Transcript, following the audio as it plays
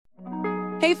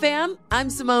Hey fam, I'm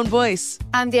Simone Boyce.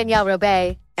 I'm Danielle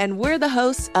Robay. And we're the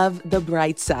hosts of The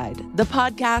Bright Side, the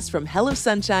podcast from Hello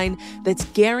Sunshine that's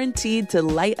guaranteed to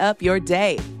light up your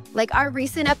day. Like our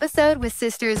recent episode with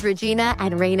sisters Regina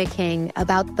and Raina King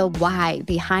about the why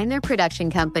behind their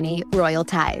production company, Royal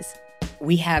Ties.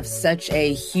 We have such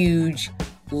a huge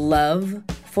love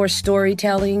for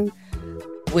storytelling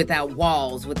without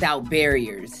walls, without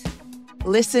barriers.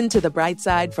 Listen to The Bright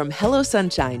Side from Hello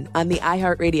Sunshine on the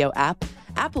iHeartRadio app,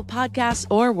 Apple Podcasts,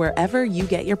 or wherever you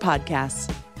get your podcasts.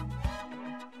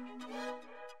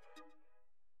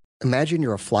 Imagine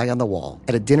you're a fly on the wall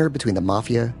at a dinner between the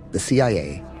mafia, the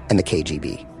CIA, and the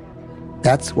KGB.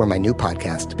 That's where my new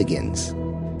podcast begins.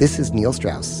 This is Neil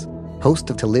Strauss, host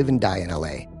of To Live and Die in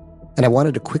LA, and I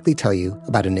wanted to quickly tell you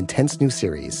about an intense new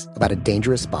series about a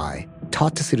dangerous spy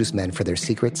taught to seduce men for their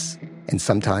secrets and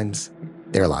sometimes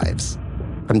their lives.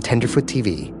 From Tenderfoot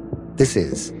TV, this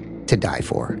is To Die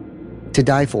For. To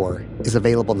Die For is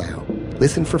available now.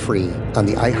 Listen for free on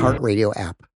the iHeartRadio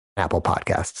app, Apple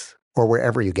Podcasts, or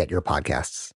wherever you get your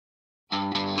podcasts.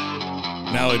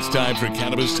 Now it's time for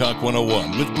Cannabis Talk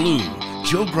 101 with Blue,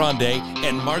 Joe Grande,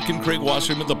 and Mark and Craig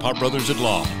Wasserman, the Pop Brothers at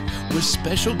Law, with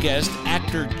special guest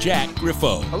actor Jack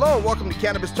Griffo. Hello, welcome to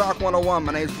Cannabis Talk 101.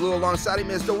 My name is Blue. Alongside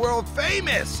me is the world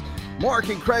famous Mark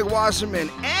and Craig Wasserman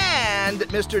and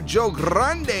Mr. Joe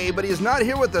Grande, but he is not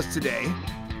here with us today.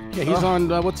 Yeah, he's on,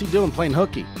 what's he doing, playing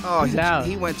hooky? Oh, he's out.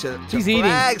 He went to He's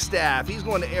Flagstaff. He's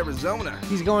going to Arizona.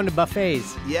 He's going to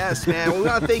buffets. Yes, man. We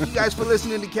want to thank you guys for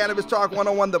listening to Cannabis Talk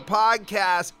 101, the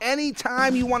podcast.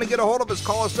 Anytime you want to get a hold of us,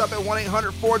 call us up at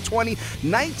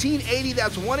 1-800-420-1980.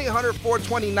 That's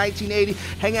 1-800-420-1980.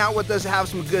 Hang out with us, have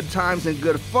some good times and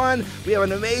good fun. We have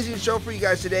an amazing show for you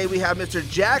guys today. We have Mr.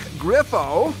 Jack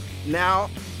Griffo. Now,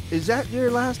 is that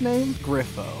your last name?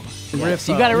 Griffo. Yes.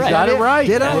 You got it right. You got it right.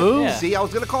 Did I? Yeah. See, I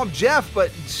was going to call him Jeff, but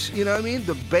you know what I mean?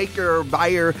 The baker,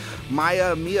 buyer,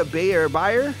 Maya Bayer.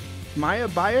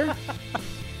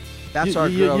 That's our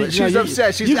girl. She's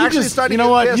upset. She's actually starting to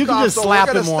get pissed off. You can just so slap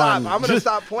we're gonna him stop. one. I'm going to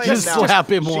stop playing just now. Slap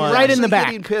him She's one. Right in the back.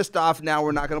 getting pissed off now.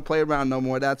 We're not going to play around no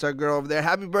more. That's our girl over there.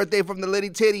 Happy birthday from the Litty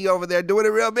Titty over there. Doing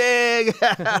it real big.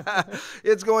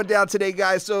 It's going down today,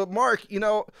 guys. So, Mark,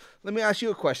 let me ask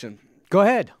you a question. Go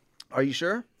ahead. Are you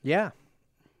sure? Yeah.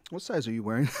 What size are you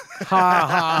wearing? Ha, ha,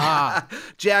 ha.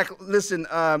 Jack, listen,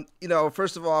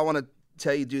 first of all, I want to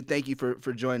tell you, dude, thank you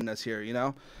for joining us here,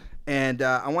 And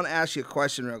I want to ask you a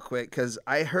question real quick because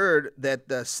I heard that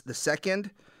the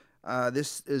second,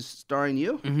 this is starring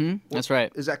you. Mm-hmm. That's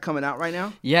right. Is that coming out right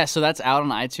now? Yeah, so that's out on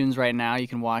iTunes right now. You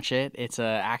can watch it. It's an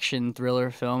action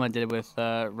thriller film I did with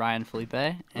Ryan Felipe.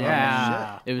 And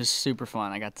Yeah. It was super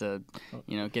fun. I got to,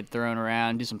 get thrown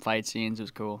around, do some fight scenes. It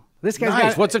was cool. This guy's Nice.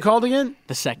 got What's it called again?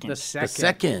 The second. the second.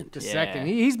 second. The Yeah. second.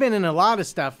 He's been in a lot of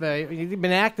stuff. He's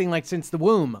been acting like since the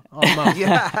womb, almost.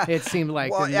 Yeah. It seemed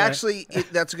like. Well, And, actually,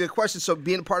 that's a good question. So,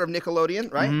 being a part of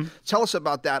Nickelodeon, right? Mm-hmm. Tell us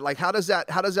about that. Like, how does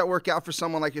that work out for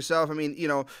someone like yourself? I mean,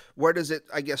 where does it,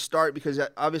 I guess, start? Because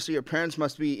obviously your parents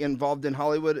must be involved in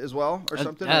Hollywood as well, or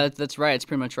something. That's right. It's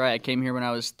pretty much right. I came here when I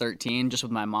was 13, just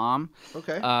with my mom.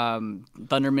 Okay.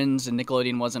 Thundermans and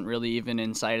Nickelodeon wasn't really even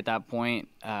in sight at that point.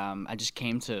 I just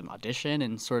came to audition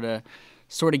and sort of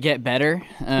get better.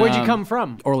 Where'd you come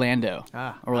from? Orlando.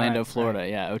 Orlando, right, Florida. right.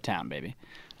 Yeah, O-Town, baby.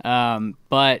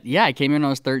 But yeah, I came here when I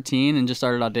was 13 and just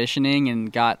started auditioning and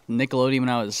got Nickelodeon when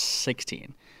I was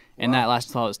 16. And that lasted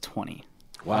until I was 20.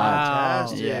 Wow.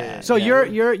 Fantastic. Yeah. So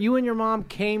you and your mom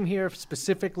came here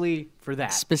specifically for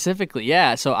that. Specifically,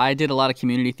 yeah. So I did a lot of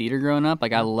community theater growing up.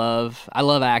 Like I love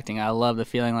acting. I love the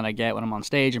feeling that I get when I'm on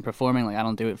stage and performing. Like I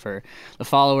don't do it for the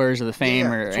followers or the fame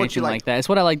Yeah, or it's what anything you like. like that. It's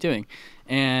what I like doing.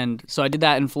 And so I did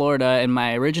that in Florida. And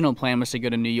my original plan was to go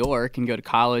to New York and go to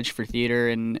college for theater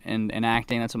and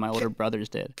acting. That's what my older brothers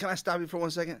did. Can I stop you for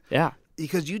 1 second? Yeah.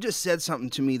 Because you just said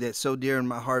something to me that's so dear in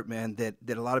my heart, man, that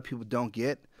a lot of people don't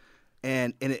get.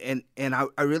 And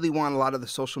I really want a lot of the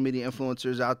social media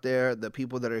influencers out there, the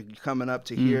people that are coming up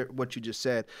to hear what you just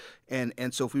said. And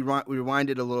so if we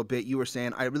rewind it a little bit, you were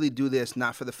saying, I really do this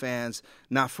not for the fans,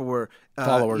 not for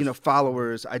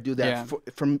followers. I do that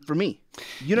for me.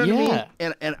 You know what I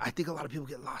mean? And I think a lot of people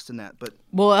get lost in that. But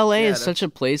Well, LA is such a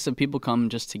place that people come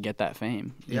just to get that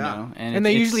fame. You know? And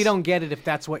they usually don't get it if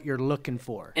that's what you're looking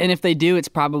for. And if they do, it's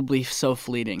probably so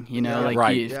fleeting.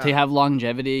 To have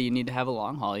longevity, you need to have a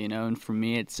long haul. And for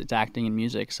me, it's acting and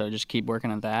music. So just keep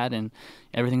working on that, and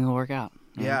everything will work out.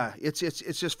 Yeah, it's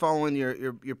just following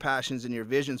your passions and your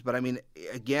visions. But I mean,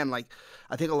 again, like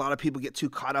I think a lot of people get too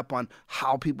caught up on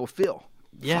how people feel.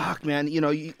 fuck, man,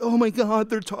 oh my God,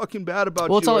 they're talking bad about you.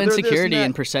 Well, it's all insecurity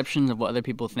and and perceptions of what other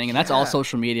people think, and that's all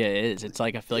social media is. It's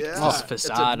like, I feel like it's this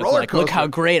facade of like, look how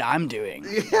great I'm doing.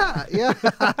 Yeah.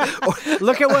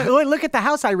 Look at the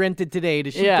house I rented today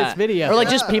to shoot this video. Or like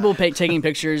just people taking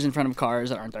pictures in front of cars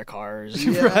that aren't their cars.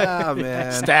 Yeah,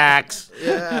 man. Stacks.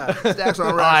 Yeah, stacks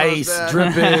on ice,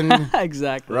 dripping.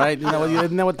 Exactly. Right?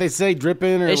 Isn't that what they say?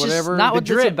 Dripping or it's whatever? It's not what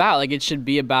it's about. Like, it should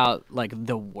be about like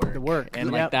the work.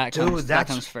 And like that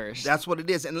comes first. That's what it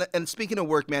is. And speaking of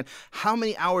work, man, how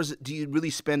many hours do you really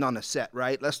spend on a set,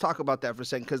 right? Let's talk about that for a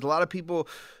second, because a lot of people,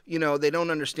 they don't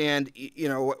understand,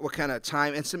 what kind of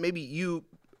time. And so maybe you,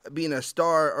 being a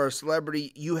star or a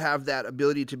celebrity, you have that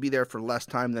ability to be there for less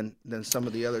time than some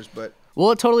of the others, but...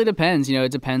 Well, it totally depends.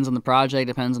 It depends on the project,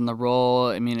 depends on the role.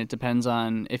 I mean, it depends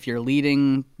on if you're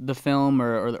leading the film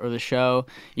or the show.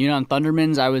 On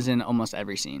Thundermans, I was in almost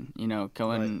every scene.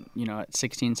 At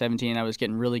 16, 17, I was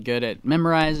getting really good at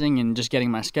memorizing and just getting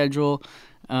my schedule.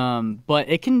 But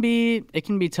it can be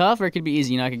tough, or it could be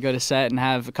easy. I could go to set and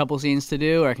have a couple scenes to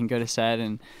do, or I can go to set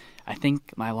and... I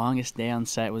think my longest day on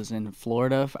set was in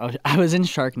Florida. I was in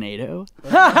Sharknado.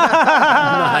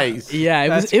 Nice.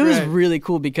 Yeah, it was really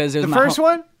cool because it was the first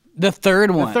one? The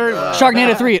third one.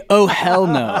 Sharknado 3. Oh hell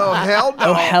no. Oh hell no.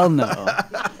 Oh hell no.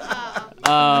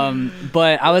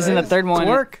 But I was in the third one.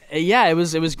 Work. Yeah, it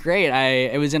was great.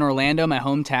 It was in Orlando, my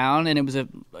hometown, and it was a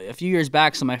few years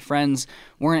back, so my friends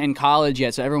weren't in college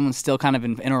yet, so everyone was still kind of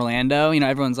in Orlando.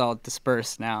 Everyone's all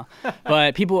dispersed now.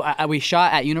 But we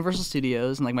shot at Universal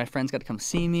Studios, and like my friends got to come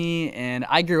see me, and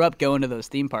I grew up going to those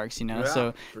theme parks,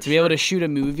 so to be able to shoot a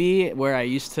movie where I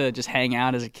used to just hang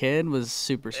out as a kid was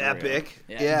super surreal. Epic.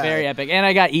 Yeah, very epic. And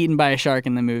I got eaten by a shark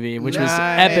in the movie, which was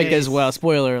epic as well.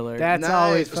 Spoiler alert. That's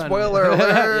always fun. Spoiler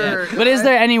alert. But is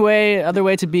there any other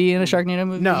way to be in a Sharknado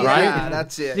movie? No, right? Yeah,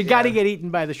 that's it. You got to get eaten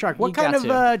by the shark. What kind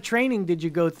of training did you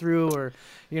go through, or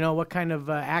what kind of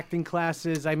acting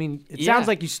classes? I mean, it sounds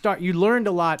like you learned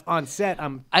a lot on set.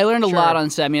 I learned a lot on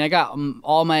set. I mean, I got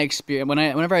all my experience.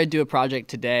 Whenever I do a project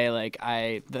today, like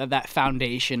that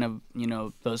foundation of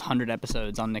those 100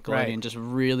 episodes on Nickelodeon just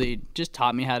really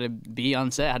taught me how to be on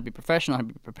set, how to be professional, how to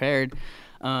be prepared.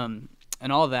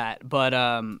 And all that, but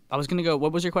I was gonna go.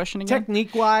 What was your question again?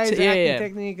 Technique-wise, acting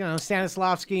technique,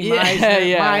 Stanislavski,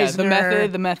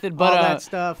 Meisner, the method, but all that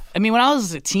stuff. I mean, when I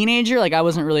was a teenager, like I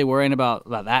wasn't really worrying about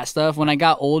that stuff. When I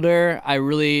got older,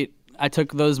 I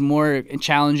took those more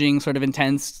challenging, sort of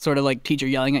intense, sort of like teacher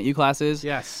yelling at you classes.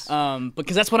 Yes.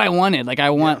 Because that's what I wanted. Like I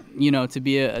want, to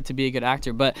be a good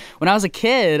actor. But when I was a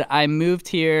kid, I moved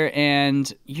here,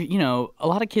 and a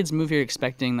lot of kids move here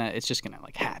expecting that it's just gonna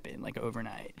like happen like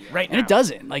overnight. Right. And it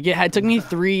doesn't. Like it took me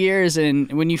 3 years,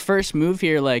 and when you first move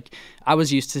here, like I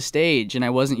was used to stage, and I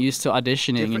wasn't used to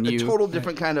auditioning. A total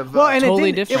different kind of. And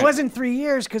totally different. It wasn't 3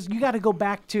 years because you got to go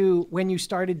back to when you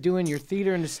started doing your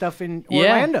theater and the stuff in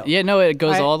Orlando. Yeah. No, it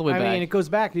goes all the way back. I mean, it goes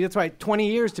back. That's why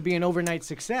 20 years to be an overnight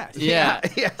success. Yeah.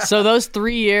 So those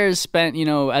 3 years spent,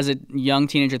 as a young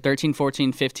teenager, 13,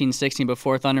 14, 15, 16,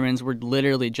 before Thundermans, were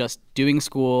literally just doing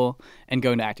school and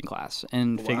going to acting class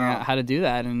and figuring out how to do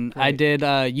that. And I did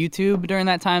YouTube during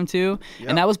that time too. Yep.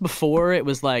 And that was before it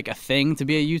was like a thing to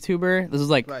be a YouTuber. This was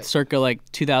like circa like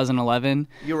 2011.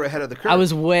 You were ahead of the curve. I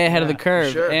was way ahead of the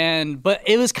curve. Sure. But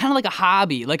it was kind of like a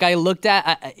hobby. Like I looked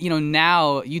at,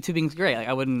 now YouTubing's great. Like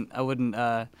I wouldn't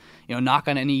knock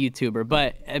on any YouTuber.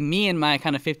 But me and my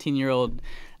kind of 15-year-old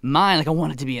mind, like I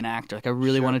wanted to be an actor. Like I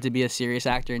really wanted to be a serious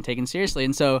actor and taken seriously.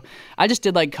 And so I just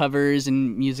did like covers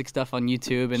and music stuff on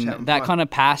YouTube, and that kind of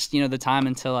passed, the time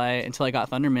until I got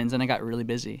Thundermans, and I got really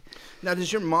busy. Now,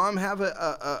 does your mom have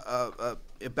a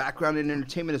background in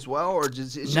entertainment as well, or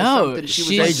is it just no, something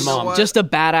she's just a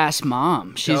badass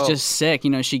mom. She's Dope. Just sick.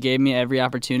 She gave me every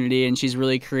opportunity, and she's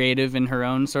really creative in her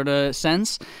own sort of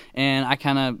sense. And I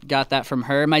kind of got that from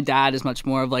her. My dad is much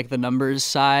more of like the numbers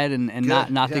side and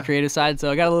not the creative side.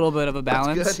 So I got a little bit of a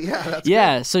balance. That's good. Yeah, that's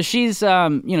good. So she's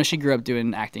she grew up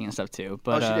doing acting and stuff too.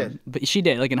 But she did. But she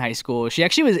did, like in high school. She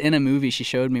actually was in a movie. She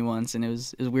showed me once, and it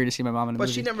was weird to see my mom in a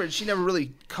movie. But she never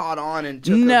really caught on and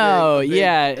took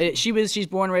she's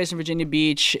born and raised in Virginia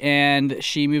Beach, and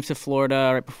she moved to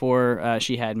Florida right before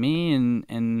she had me,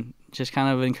 and just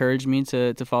kind of encouraged me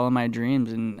to follow my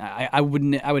dreams. And I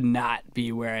would not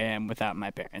be where I am without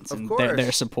my parents and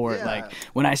their support. Yeah. Like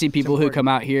when I see people who come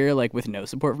out here like with no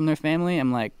support from their family,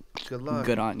 I'm like, good luck.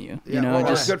 Good on you. Yeah,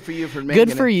 just good for you for making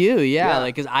good for you. Yeah.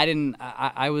 Like because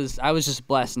I was just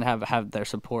blessed to have their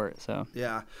support. So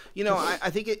yeah, I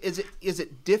think is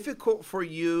it difficult for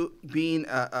you being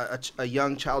a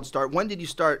young child star? When did you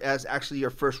start as actually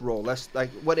your first role?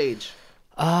 What age?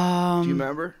 Do you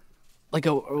remember? Like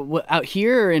out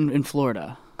here or in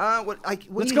Florida?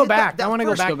 Let's go back. I want to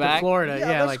go back to Florida.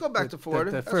 Yeah, let's go back to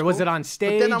Florida. Was it on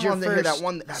stage? But then I wanted to hear that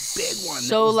big one.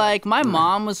 So like my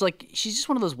mom was like, she's just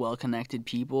one of those well-connected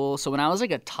people. So when I was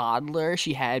like a toddler,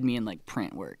 she had me in like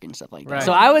print work and stuff like that. Right.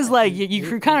 So I was like,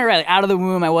 you're kind of right. Like, out of the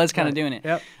womb, I was kind of doing it.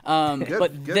 Yep.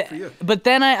 Good for you. But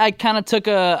then I kind of took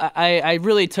I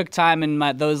really took time in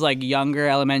those like younger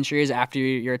elementaries after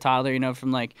you're a toddler,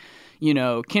 from like,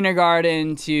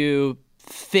 kindergarten to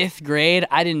 5th grade.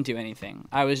 I didn't do anything.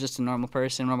 I was just a normal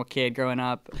person, normal kid growing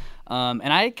up.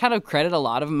 And I kind of credit a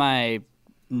lot of my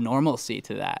normalcy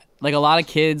to that. Like a lot of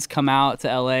kids come out to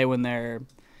LA when they're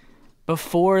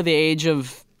before the age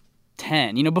of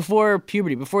 10, before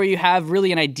puberty, before you have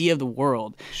really an idea of the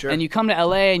world. Sure. And you come to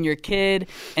LA and you're a kid,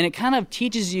 and it kind of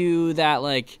teaches you that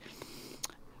like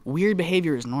weird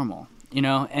behavior is normal.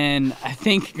 And I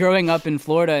think growing up in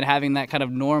Florida and having that kind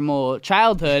of normal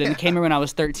childhood, and came here when I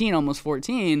was 13, almost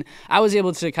 14, I was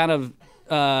able to kind of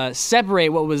separate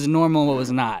what was normal and what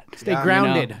was not. Stay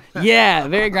grounded. Yeah,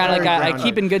 very grounded. Very I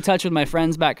keep in good touch with my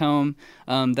friends back home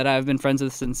that I've been friends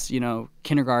with since,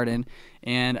 kindergarten.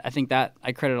 And I think that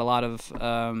I credit a lot of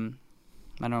my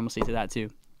normalcy to that too.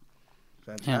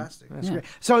 Fantastic. That's great.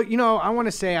 So, I want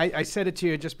to say, I said it to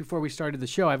you just before we started the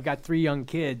show. I've got 3 young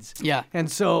kids. Yeah.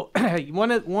 And so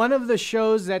one of the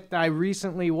shows that I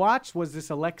recently watched was this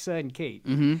Alexa and Kate.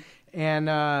 Mm-hmm.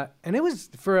 And it was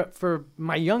for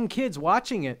my young kids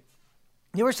watching it,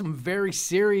 there were some very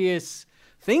serious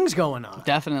things going on.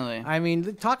 Definitely. I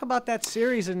mean, talk about that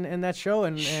series and that show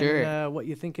and what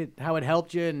you think how it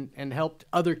helped you and helped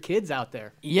other kids out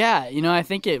there. Yeah, I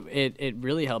think it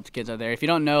really helped kids out there. If you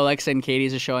don't know, Alexa and Katie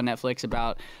is a show on Netflix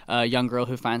about a young girl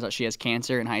who finds out she has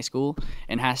cancer in high school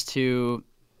and has to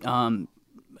do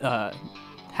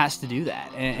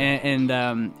that.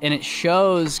 And it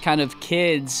shows kind of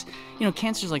kids,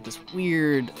 cancer is like this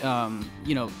weird,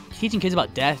 teaching kids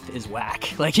about death is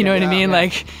whack. Like, you know what I mean? Yeah.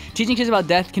 Like, teaching kids about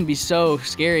death can be so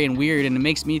scary and weird, and it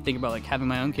makes me think about, like, having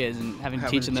my own kids and having to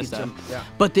teach them this stuff. Yeah.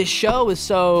 But this show is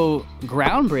so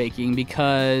groundbreaking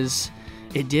because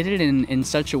it did it in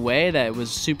such a way that was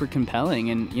super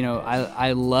compelling. And,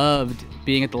 I loved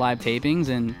being at the live tapings,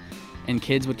 and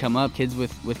kids would come up, kids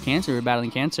with cancer or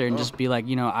battling cancer, and just be like,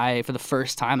 I, for the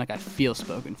first time, like, I feel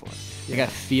spoken for. Like, I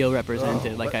feel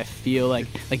represented. Like, I feel like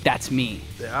that's me.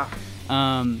 Yeah.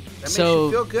 That makes you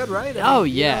feel good, right?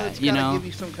 Yeah, it's gotta give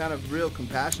you some kind of real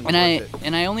compassion.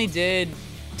 And I only did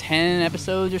 10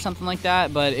 episodes or something like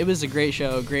that, but it was a great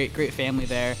show, great family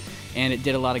there, and it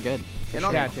did a lot of good.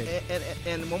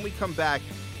 And when we come back,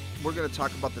 we're going to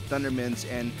talk about the Thundermans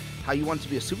and how you want to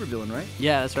be a supervillain, right?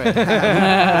 Yeah, that's right. It's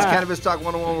Cannabis Talk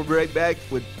 101. We'll be right back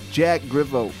with Jack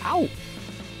Griveau. Ow.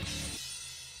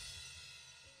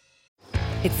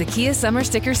 It's the Kia Summer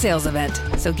Sticker Sales Event,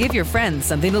 so give your friends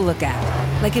something to look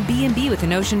at, like a B&B with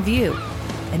an ocean view,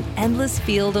 an endless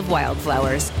field of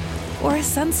wildflowers, or a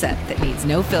sunset that needs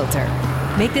no filter.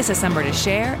 Make this a summer to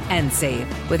share and save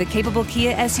with a capable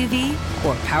Kia SUV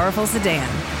or powerful sedan.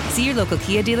 See your local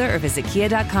Kia dealer or visit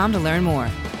kia.com to learn more.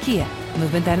 Kia,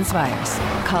 movement that inspires.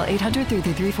 Call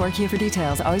 800-3334-KIA for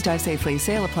details. Always drive safely.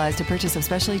 Sale applies to purchase of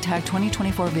specially tagged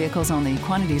 2024 vehicles only.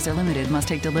 Quantities are limited. Must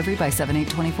take delivery by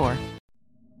 7/8/24.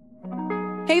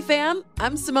 Hey fam,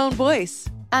 I'm Simone Boyce.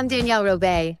 I'm Danielle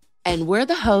Robay. And we're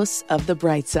the hosts of The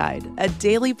Bright Side, a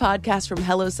daily podcast from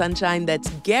Hello Sunshine that's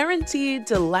guaranteed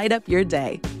to light up your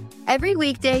day. Every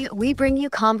weekday, we bring you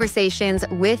conversations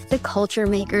with the culture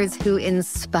makers who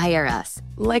inspire us.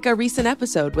 Like our recent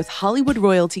episode with Hollywood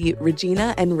royalty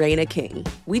Regina and Raina King.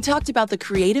 We talked about the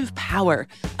creative power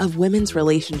of women's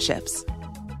relationships.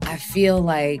 I feel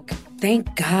like,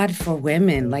 thank God for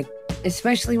women, like,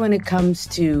 especially when it comes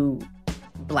to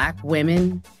Black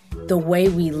women, the way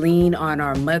we lean on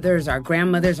our mothers, our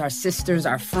grandmothers, our sisters,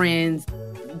 our friends.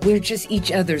 We're just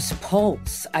each other's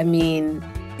pulse. I mean,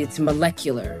 it's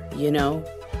molecular,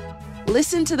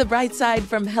 Listen to The Bright Side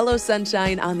from Hello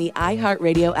Sunshine on the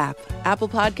iHeartRadio app, Apple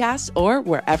Podcasts, or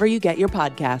wherever you get your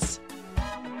podcasts.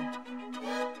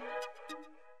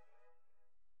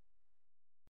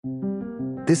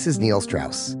 This is Neil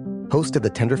Strauss, host of the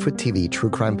Tenderfoot TV true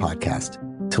crime podcast,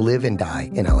 To Live and Die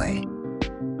in LA.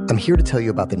 I'm here to tell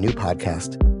you about the new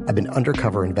podcast I've been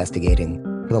undercover investigating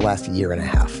for the last year and a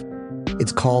half.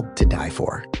 It's called To Die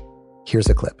For. Here's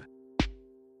a clip.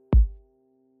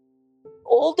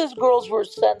 All these girls were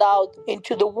sent out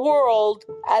into the world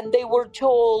and they were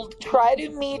told, try to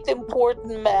meet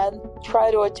important men,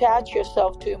 try to attach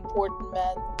yourself to important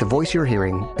men. The voice you're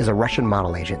hearing is a Russian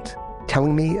model agent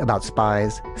telling me about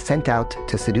spies sent out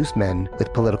to seduce men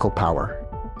with political power.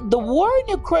 the war in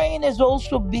Ukraine is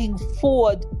also being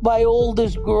fought by all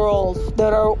these girls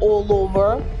that are all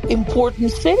over important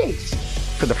cities.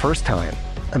 For the first time,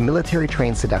 a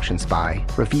military-trained seduction spy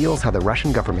reveals how the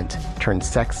Russian government turned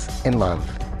sex and love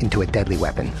into a deadly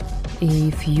weapon.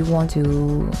 If you want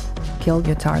to kill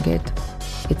your target,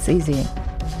 it's easy.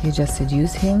 You just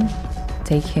seduce him,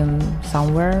 take him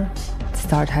somewhere,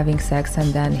 start having sex,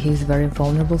 and then he's very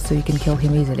vulnerable, so you can kill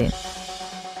him easily.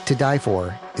 To Die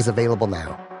For is available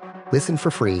now. Listen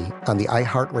for free on the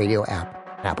iHeartRadio app,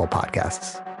 Apple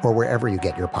Podcasts, or wherever you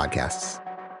get your podcasts.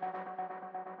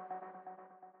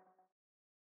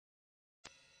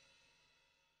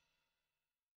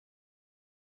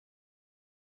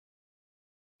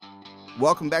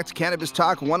 Welcome back to Cannabis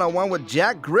Talk 101 with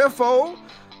Jack Griffo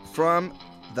from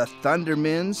The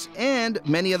Thundermans and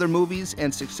many other movies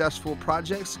and successful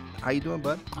projects. How you doing,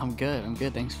 bud? I'm good.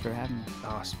 Thanks for having me.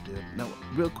 Awesome, dude. No,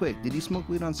 real quick, did you smoke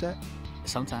weed on set?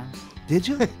 Sometimes. Did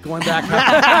you? Going back.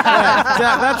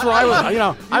 That's where I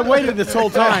was. I waited this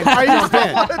whole time. I just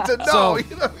wanted to know. So,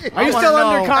 you know what I mean? Are you still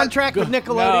under contract with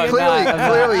Nickelodeon?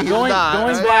 Clearly, he's not.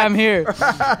 That's why I'm here.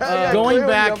 Going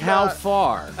back how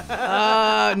far?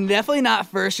 Definitely not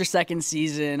first or second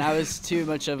season. I was too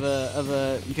much of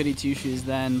a goody two shoes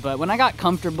then. But when I got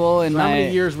comfortable in How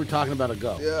many years were we talking about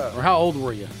ago? Yeah. Or how old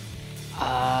were you?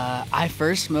 I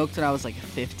first smoked when I was like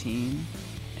 15.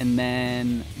 And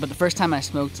then, but the first time I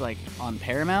smoked like on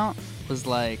Paramount was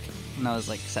like when I was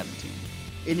like 17.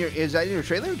 Is that in your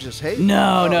trailer? Or just hey?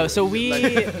 No. So we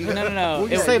no. We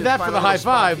can save that for the high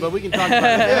five, but we can talk about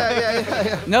it.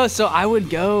 Yeah. No, so I would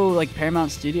go like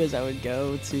Paramount Studios. I would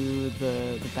go to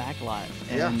the back lot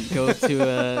and go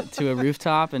to a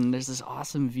rooftop, and there's this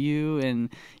awesome view, and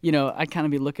I'd kind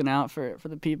of be looking out for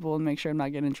the people and make sure I'm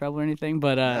not getting in trouble or anything.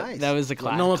 But Nice. that was a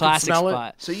No one could classic smell it?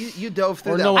 spot. So you dove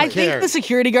through Or that. no one I think cared. the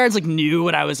security guards like knew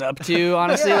what I was up to.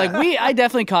 Honestly, Yeah. I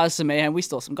definitely caused some mayhem. We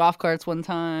stole some golf carts one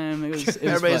time. It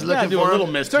was Everybody's fun. looking do for a little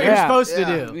him. mystery. That's what you're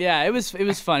Yeah. supposed to do. Yeah, it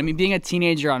was fun. I mean, being a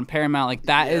teenager on Paramount, like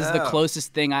that is the Yeah.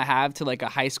 closest thing I have to like a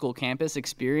high school campus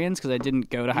experience because I didn't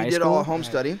go to high You did school. all home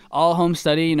study. All home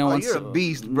study, Oh, once you're a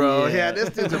beast, bro. Yeah,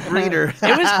 this dude's a breeder.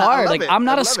 It was hard. I love Like it. I'm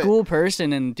not I a love it. school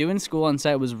person, and doing school on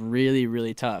set was really,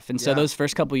 really tough. And so Yeah. those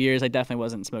first couple years, I definitely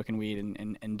wasn't smoking weed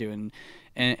and doing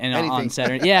and Anything. on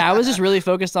set. Yeah, I was just really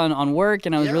focused on work,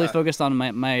 and I was really Yeah. focused on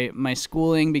my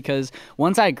schooling because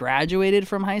once I graduated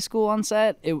from high school on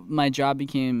set, my job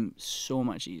became so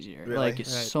much easier. Really? Like Right.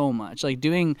 so much. Like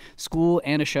doing school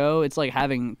and a show, it's like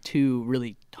having two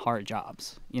really hard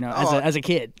jobs. As a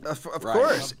kid. Of Right,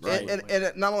 course, right.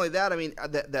 and not only that, I mean,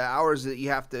 the hours that you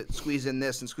have to squeeze in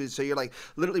this and squeeze, so you're like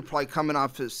literally probably coming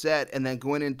off the set and then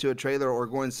going into a trailer or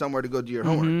going somewhere to go do your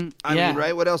homework. I Yeah. mean,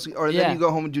 right? What else? Or Yeah. then you go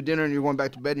home and do dinner and you're going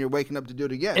back to bed and you're waking up to do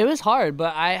it again. It was hard,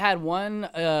 but I had one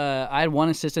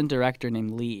assistant director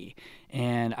named Lee,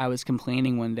 and I was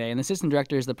complaining one day. And the assistant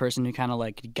director is the person who kind of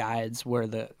like guides where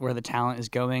the talent is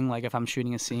going. Like if I'm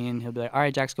shooting a scene, he'll be like, "All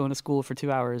right, Jack's going to school for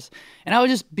 2 hours," and I would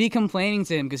just be complaining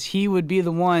to him because he would be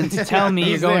the one to tell me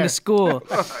you're going there. to school,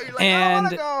 and "I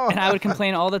wanna go." and I would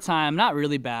complain all the time. Not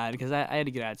really bad because I had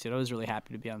a good attitude. I was really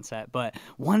happy to be on set. But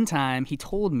one time he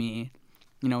told me,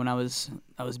 when I was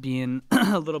being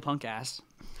a little punk ass,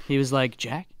 he was like,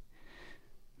 "Jack,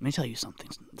 let me tell you something,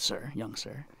 sir, young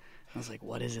sir." I was like,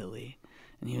 "What is it, Lee?"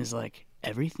 And he was like,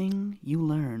 "Everything you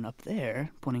learn up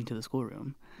there," pointing to the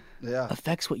schoolroom,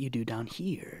 affects what you do down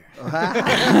here.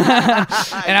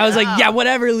 And I was like, "Yeah,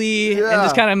 whatever, Lee," and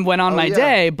just kind of went on my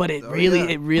day. But it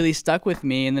really stuck with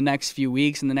me in the next few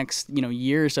weeks, in the next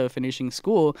year or so, finishing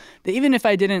school. That even if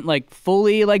I didn't like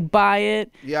fully like buy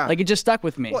it, like it just stuck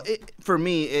with me. Well, for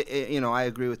me, I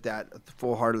agree with that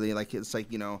full-heartedly. Like it's like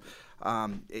the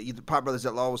Pop Brothers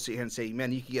that will sit here and say,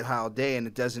 "Man, you can get high all day, and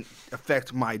it doesn't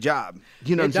affect my job."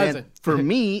 You know It what I'm saying? doesn't. For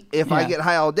me, if I Yeah. get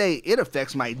high all day, it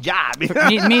affects my job. Me too.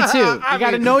 I You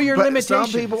got to mean, know your but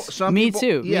limitations. Some Me people,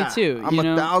 too, me yeah, too, I'm you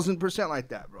know? 1,000% like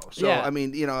that, bro. So Yeah. I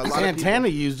mean, a lot Santana of people.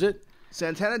 used it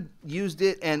Santana used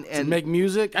it and to make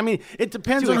music. I mean, it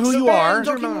depends To on who you expand, are.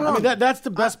 don't get me I wrong. mean, that's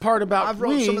the best part about I've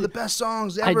wrote weed. some of the best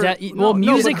songs I ever. well,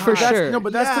 music but for that's- sure. No,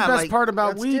 but that's Yeah, the best like, part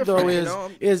about that's weed, different, though, you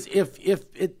is know?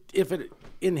 if it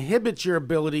inhibits your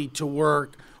ability to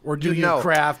work or do You your know.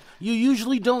 craft, you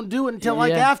usually don't do it until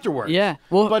like Yeah. afterwards. Yeah.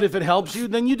 Well, but if it helps you,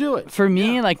 then you do it. For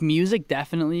me, like music,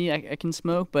 definitely I can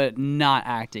smoke, but not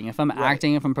acting. If I'm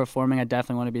acting, if I'm performing, I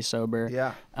definitely want to be sober.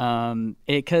 Yeah.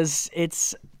 Because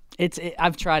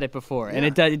I've tried it before, and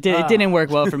it didn't work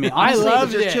well for me. Honestly,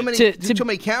 loved There's it. too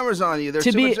many cameras on you. There's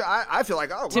to too be- much. I feel like,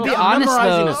 to be well, honest,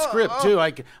 memorizing though- a script too.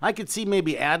 I could see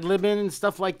maybe ad-libbing and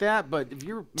stuff like that, but if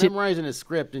you're memorizing a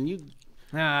script and you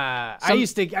I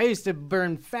used to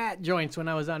burn fat joints when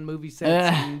I was on movie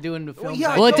sets and doing the film.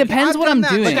 Well, it depends what I'm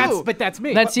doing. But that's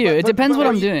me. That's you. It depends what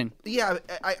I'm doing. Yeah,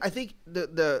 I think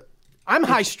I'm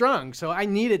high strung, so I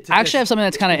need it to. I actually have something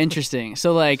that's kind of interesting.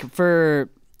 So like for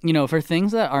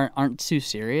things that aren't too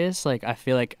serious, like I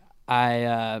feel like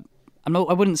I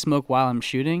wouldn't smoke while I'm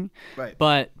shooting, right?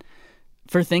 But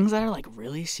for things that are like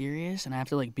really serious and I have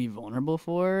to like be vulnerable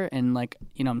for, and like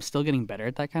I'm still getting better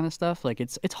at that kind of stuff. Like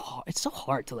it's so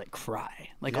hard to like cry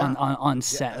like on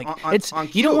set.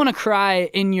 Like you don't want to cry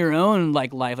in your own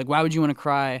like life. Like why would you want to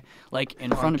cry like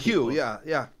in front of people?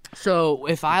 Yeah. So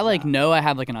if I like know I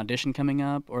have like an audition coming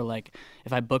up, or like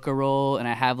if I book a role and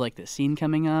I have like the scene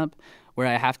coming up where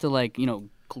I have to like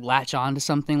latch on to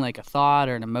something like a thought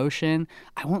or an emotion,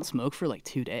 I won't smoke for like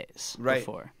 2 days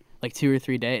before. Like 2 or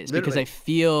 3 days. Literally. Because I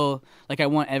feel like I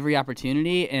want every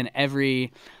opportunity and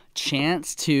every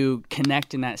chance to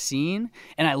connect in that scene.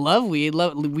 And I love weed.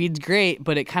 Weed's great,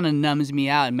 but it kind of numbs me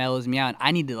out and mellows me out. And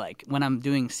I need to like, when I'm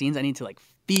doing scenes, I need to like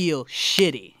feel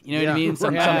shitty. You know what I mean?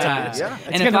 Sometimes. Yeah.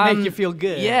 It's going to make you feel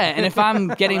good. Yeah, and if I'm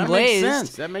getting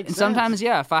blazed. That makes sense. Sometimes,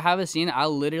 if I have a scene,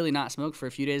 I'll literally not smoke for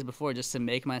a few days before just to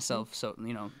make myself sober.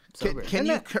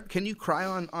 Can you cry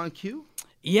on cue?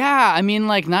 Yeah, I mean,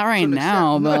 like, not right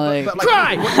now, but like...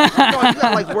 Cry! You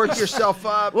gotta, like, work yourself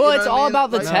up. Well, it's all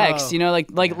about the text,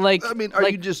 like... I mean, are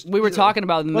you just... We were talking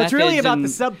about the methods. It's really about the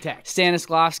subtext.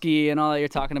 Stanislavski and all that you're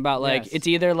talking about. Like, it's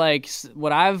either, like,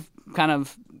 what I've kind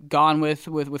of gone with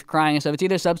crying and stuff. It's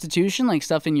either substitution, like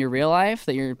stuff in your real life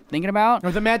that you're thinking about,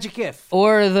 or the magic if,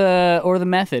 or the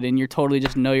method, and you're totally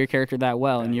just know your character that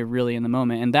well, and you're really in the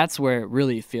moment, and that's where it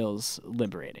really feels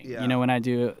liberating. Yeah. When I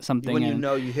do something, when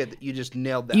you just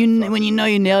nailed that. When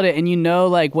you nailed it, and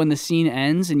like when the scene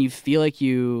ends, and you feel like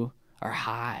you are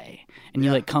high. And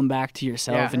you like come back to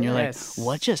yourself, and you're like,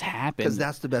 "What just happened?" Because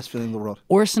that's the best feeling in the world.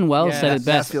 Orson Welles said it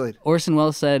best. Orson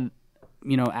Welles said,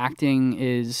 acting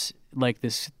is like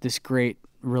this great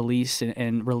release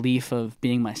and relief of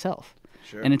being myself.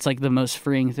 Sure. And it's like the most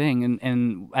freeing thing.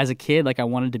 And as a kid, like I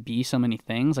wanted to be so many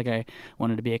things. Like I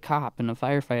wanted to be a cop and a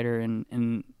firefighter,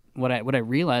 and what I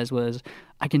realized was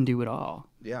I can do it all.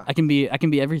 Yeah. I can be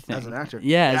everything. As an actor.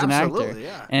 Yeah, as an actor.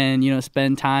 Yeah. And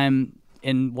spend time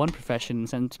in one profession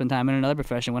and spend time in another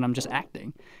profession when I'm just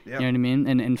acting. Yep. You know what I mean?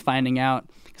 And finding out,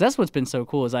 because that's what's been so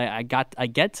cool is I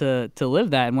get to live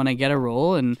that. And when I get a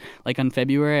role, and like on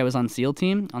February I was on SEAL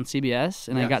Team on CBS,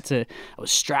 and I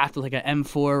was strapped with like an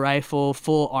M4 rifle,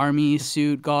 full army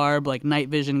suit garb, like night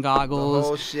vision goggles.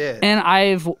 Oh shit! And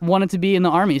I've wanted to be in the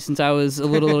army since I was a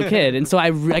little kid, and so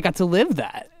I got to live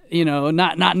that.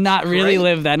 Not really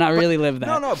live that. Not really live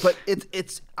that. No, but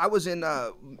it's. I was in.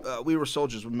 We Were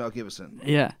Soldiers with Mel Gibson.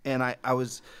 Yeah. And I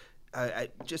was. I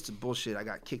just bullshit. I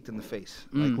got kicked in the face.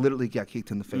 Like literally got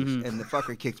kicked in the face, and the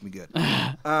fucker kicked me good.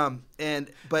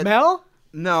 But Mel?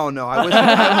 No.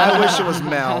 I wish it was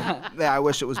Mel. Yeah, I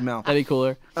wish it was Mel. That'd be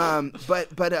cooler.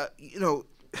 But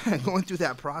going through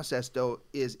that process though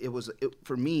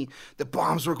for me, the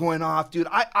bombs were going off, dude.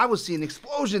 I was seeing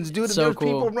explosions, dude. So There's cool.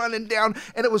 people running down,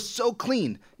 and it was so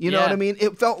clean. You know what I mean?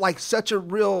 It felt like such a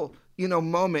real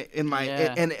moment in my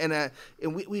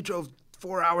and we drove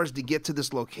 4 hours to get to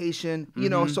this location,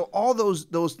 so all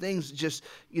those things just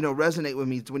resonate with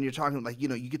me when you're talking like you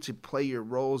get to play your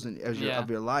roles and of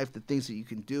your life, the things that you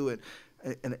can do,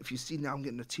 and if you see now I'm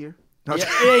getting a tear. You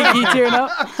tearing up.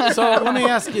 So let me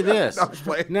ask you this.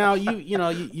 Now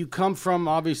you come from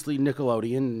obviously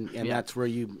Nickelodeon, and that's where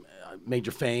you made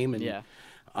your fame, and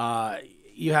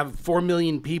you have 4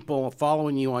 million people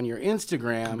following you on your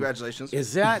Instagram. Congratulations.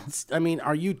 Is that? I mean,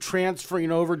 are you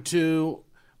transferring over to,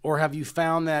 or have you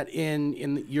found that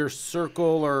in your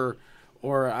circle,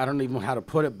 or I don't even know how to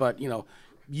put it, but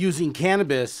using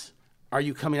cannabis? Are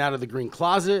you coming out of the green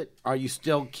closet? Are you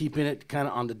still keeping it kind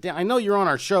of on the down? I know you're on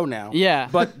our show now. Yeah.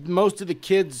 But most of the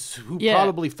kids who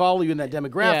probably follow you in that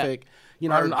demographic,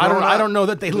 I don't know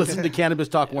that they listen to Cannabis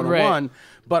Talk 101,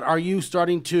 but are you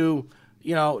starting to,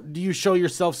 do you show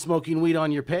yourself smoking weed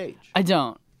on your page? I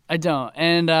don't.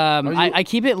 And I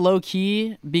keep it low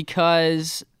key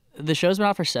because the show's been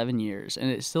out for 7 years,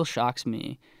 and it still shocks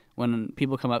me when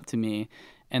people come up to me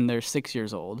and they're 6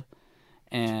 years old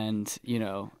and,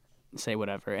 say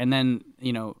whatever, and then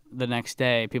the next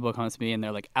day people come up to me and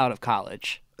they're like out of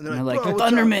college, and they're like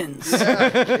Thundermans,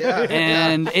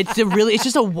 and it's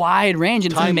just a wide range,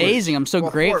 and it's amazing. I'm so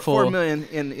grateful. 4 million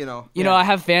in I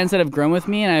have fans that have grown with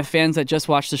me, and I have fans that just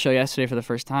watched the show yesterday for the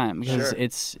first time because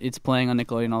it's playing on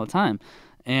Nickelodeon all the time.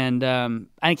 And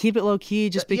I keep it low key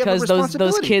just because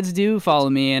those kids do follow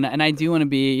me, and I do want to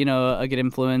be a good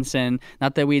influence, and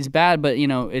not that weed's bad, but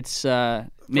it's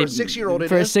For a 6-year-old,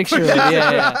 For a 6-year-old,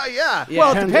 yeah. Yeah.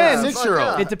 Well, it depends.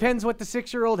 6-year-old. It depends what the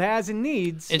 6-year-old has and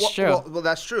needs. It's true. Well,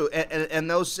 that's true, and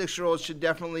those 6-year-olds should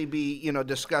definitely be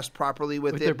discussed properly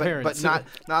with their it, but parents. not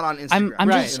on Instagram. I'm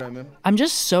right. just, You know what I mean? I'm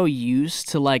just so used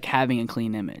to like having a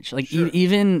clean image. Like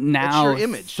even now, your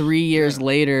image. 3 years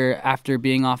later after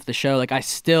being off the show, like I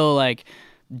still like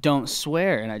don't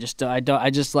swear, and I just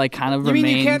like kind of You remain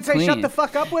mean you can't say clean. shut the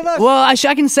fuck up with us? Well, I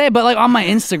can say, but like on my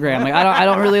Instagram, like I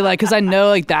don't really like, because I know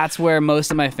like that's where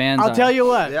most of my fans are. I'll tell you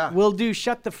what. We'll do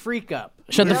shut the freak up.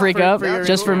 Shut the freak up,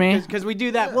 just for me? Because we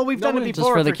do that. Well, we've done it Just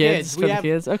before for the kids. For the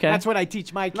kids, okay. That's what I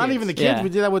teach my kids. Not even the kids. Yeah. We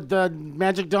did that with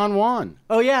Magic Don Juan.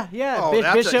 Oh yeah. Oh,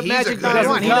 Bishop he's a Magic good Don one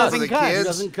Juan. He for doesn't the cuss. kids. He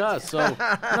doesn't cuss. So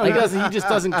no, he doesn't. He just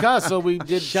doesn't cuss. So we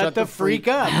did Shut the freak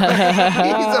up. He's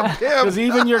a pimp. Because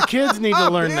even your kids need to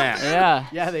learn that. Yeah.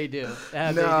 Yeah, they do.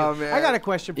 Yeah, they No, do. man. I got a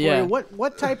question for Yeah. you.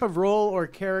 What type of role or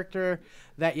character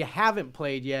that you haven't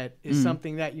played yet is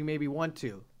something that you maybe want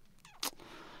to?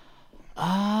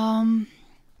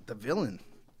 The villain.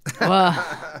 Well,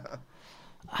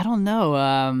 I don't know.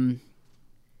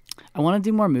 I want to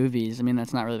do more movies. I mean,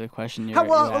 that's not really the question. You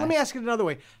Let me ask it another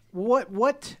way.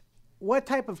 What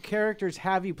type of characters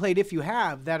have you played, if you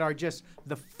have, that are just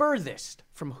the furthest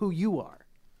from who you are?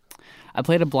 I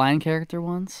played a blind character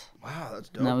once. Wow, that's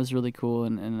dope. And that was really cool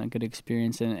and a good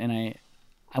experience. And I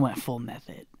went full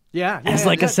method. Yeah. As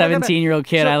like a 17-year-old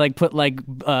kid, I like put like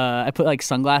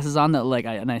sunglasses on that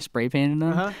and I spray painted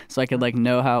them so I could like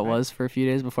know how it was for a few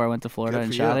days before I went to Florida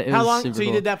and shot it. It How was long? super So you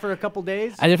cool. did that for a couple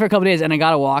days? I did it for a couple days, and I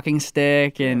got a walking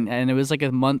stick, and it was like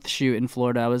a month shoot in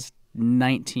Florida. I was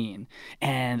 19,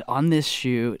 and on this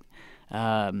shoot,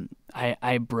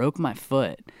 I broke my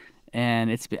foot.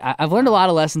 And I've learned a lot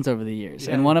of lessons over the years,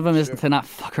 and one of them is to not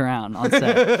fuck around on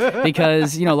set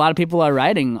because a lot of people are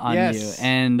riding on you,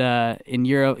 and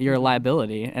you're a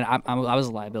liability, and I was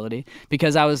a liability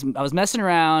because I was messing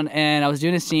around, and I was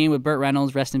doing a scene with Burt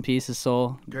Reynolds, rest in peace, his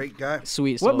soul, Great guy.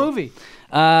 sweet soul. What movie?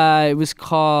 It was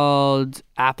called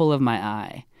Apple of My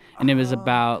Eye, and it was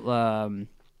about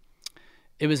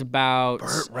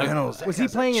Burt Reynolds. Was he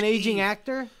playing an aging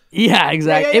actor? Yeah,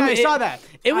 exactly. Yeah, I saw that.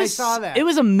 I saw that. It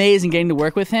was amazing getting to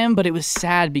work with him, but it was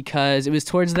sad because it was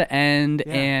towards the end,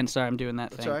 and sorry, I'm doing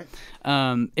that thing. That's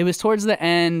all right. It was towards the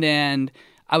end, and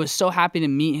I was so happy to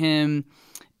meet him.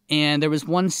 And there was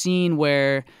one scene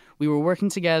where we were working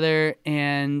together,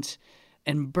 and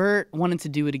Burt wanted to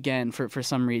do it again for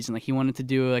some reason. Like he wanted to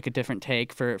do like a different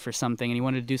take for something, and he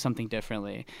wanted to do something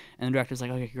differently. And the director's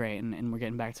like, okay, great. And we're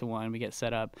getting back to one. We get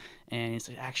set up, and he's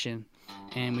like, action.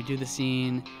 And we do the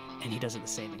scene, and he does it the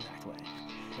same exact way.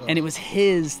 And it was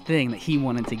his thing that he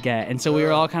wanted to get. And so we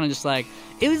were all kind of just like,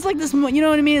 it was like this, you know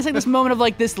what I mean? It's like this moment of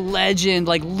like this legend,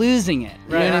 like losing it.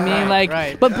 You know what I mean?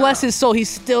 Like, but bless his soul, he's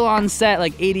still on set,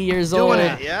 like 80 years old.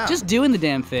 Just doing the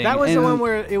damn thing. That was the one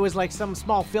where it was like some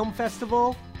small film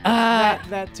festival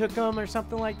that took him or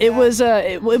something like that? It was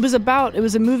it was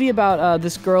a movie about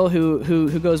this girl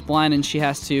who goes blind, and she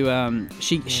has to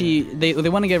they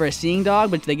want to give her a seeing dog,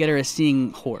 but they get her a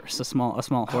seeing horse, a small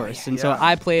horse. So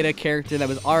I played a character that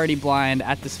was already blind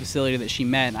at this facility that she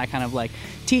met, and I kind of like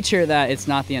teach her that it's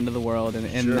not the end of the world,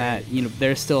 and that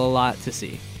there's still a lot to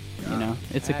see.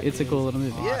 It's a cool little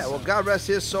movie. Yeah, well, God rest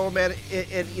his soul, man.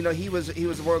 And he was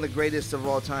one of the greatest of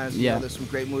all time. There's some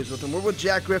great movies with him. We're with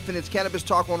Jack Griffin. It's Cannabis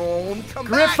Talk 101. When we come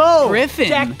back. Griffin.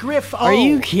 Jack Griffo. Are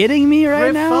you kidding me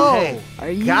right now? Hey, are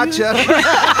you? Gotcha.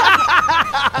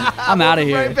 I'm out of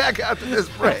here. Right back after this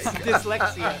break.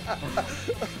 Dyslexia.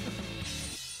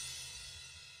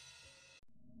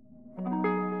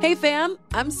 Hey fam,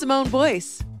 I'm Simone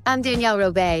Boyce. I'm Danielle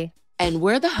Robay. And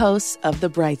we're the hosts of The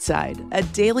Bright Side, a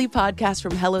daily podcast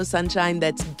from Hello Sunshine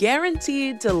that's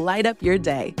guaranteed to light up your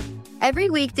day. Every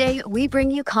weekday, we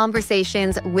bring you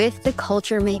conversations with the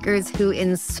culture makers who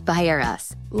inspire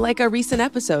us. Like our recent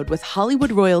episode with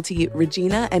Hollywood royalty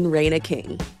Regina and Raina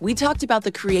King. We talked about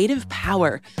the creative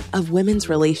power of women's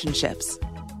relationships.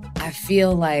 I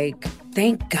feel like,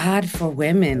 thank God for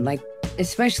women, like,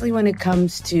 especially when it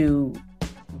comes to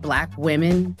Black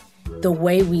women. The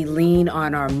way we lean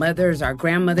on our mothers, our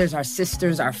grandmothers, our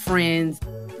sisters, our friends.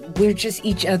 We're just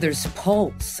each other's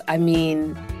pulse. I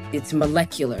mean, it's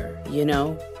molecular,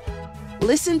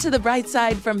 Listen to The Bright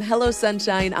Side from Hello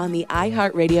Sunshine on the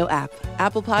iHeartRadio app,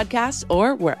 Apple Podcasts,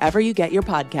 or wherever you get your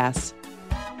podcasts.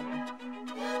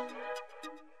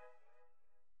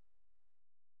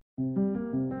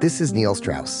 This is Neil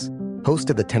Strauss, host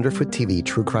of the Tenderfoot TV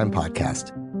true crime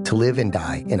podcast, To Live and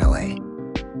Die in LA.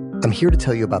 I'm here to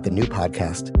tell you about the new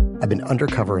podcast I've been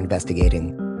undercover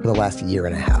investigating for the last year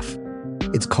and a half.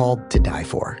 It's called To Die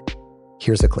For.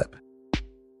 Here's a clip.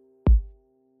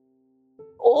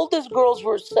 all these girls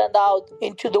were sent out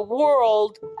into the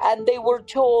world and they were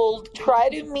told, try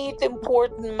to meet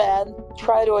important men,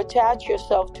 try to attach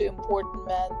yourself to important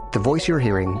men. The voice you're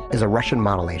hearing is a Russian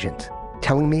model agent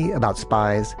telling me about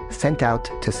spies sent out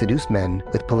to seduce men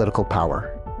with political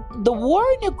power. The war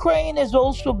in Ukraine is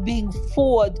also being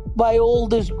fought by all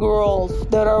these girls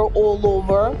that are all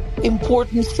over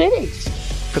important cities.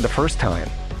 For the first time,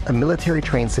 a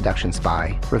military-trained seduction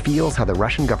spy reveals how the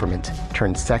Russian government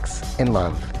turned sex and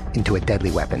love into a deadly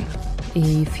weapon.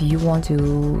 If you want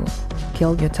to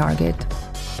kill your target,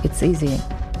 it's easy.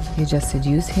 You just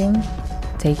seduce him,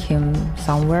 take him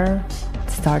somewhere,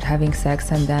 start having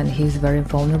sex, and then he's very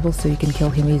vulnerable, so you can kill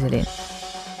him easily.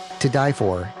 To Die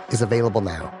For is available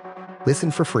now. Listen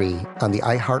for free on the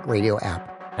iHeartRadio app,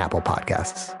 Apple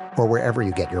Podcasts, or wherever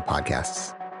you get your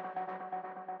podcasts.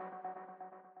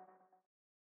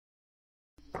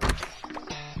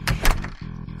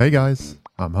 Hey guys,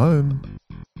 I'm home.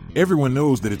 Everyone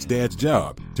knows that it's Dad's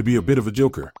job to be a bit of a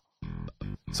joker.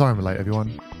 Sorry I'm late, everyone.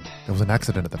 There was an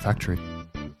accident at the factory.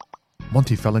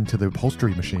 Monty fell into the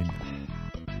upholstery machine.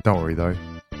 Don't worry though,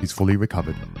 he's fully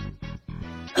recovered.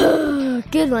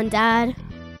 Good one, Dad.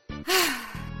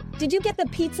 Did you get the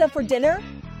pizza for dinner?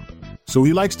 So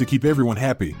he likes to keep everyone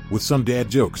happy with some dad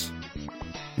jokes.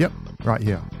 Yep, right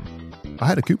here. I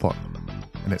had a coupon,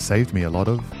 and it saved me a lot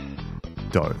of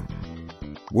dough.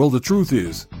 Well, the truth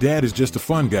is, Dad is just a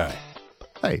fun guy.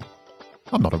 Hey,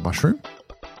 I'm not a mushroom.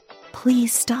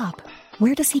 Please stop.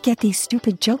 Where does he get these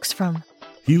stupid jokes from?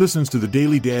 He listens to the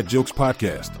Daily Dad Jokes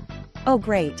podcast. Oh,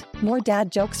 great. More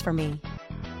dad jokes for me.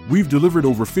 We've delivered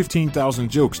over 15,000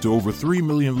 jokes to over 3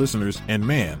 million listeners, and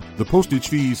man, the postage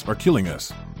fees are killing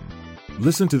us.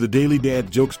 Listen to the Daily Dad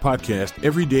Jokes podcast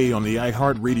every day on the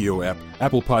iHeartRadio app,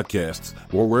 Apple Podcasts,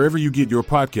 or wherever you get your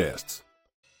podcasts.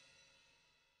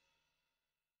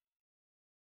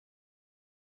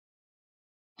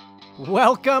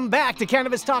 Welcome back to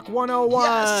Cannabis Talk 101.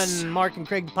 Yes. Mark and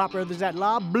Craig, the Pop Brothers at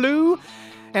La Blue.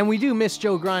 And we do miss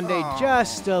Joe Grande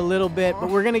just a little bit, but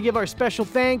we're going to give our special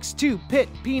thanks to Pitt,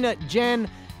 Peanut, Jen,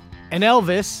 and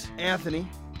Elvis.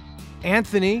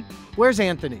 Anthony. Where's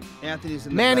Anthony? Anthony's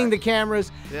in the manning back. the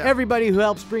cameras. Yeah. Everybody who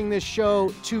helps bring this show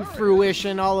to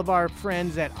fruition. All of our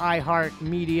friends at iHeart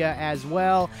Media as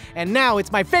well. And now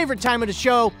it's my favorite time of the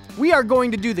show. We are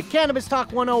going to do the Cannabis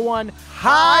Talk 101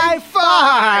 High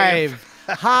Five.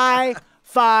 High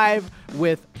Five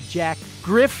with Jack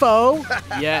Griffo.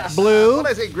 Yes. Blue. What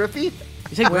did I say, Griffey?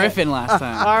 You said Griffin last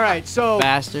time. All right, so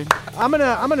Bastard. I'm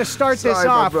gonna start this Sorry,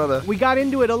 my off. brother. We got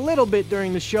into it a little bit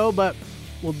during the show, but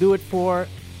we'll do it for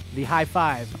the high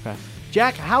five. Okay.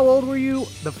 Jack, how old were you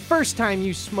the first time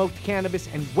you smoked cannabis,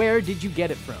 and where did you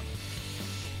get it from?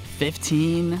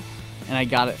 15, and I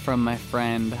got it from my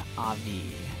friend Avi.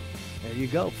 There you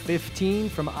go, 15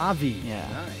 from Avi. Yeah.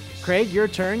 Nice. Craig, your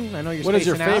turn. I know you're What is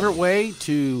your spacing out. favorite way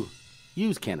to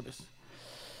use cannabis?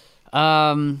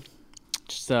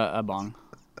 Just a bong.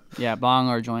 Yeah, bong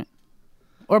or joint.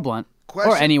 Or blunt.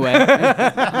 Question. Or anyway.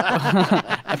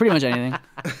 Pretty much anything.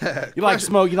 You like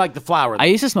smoke, you like the flower. I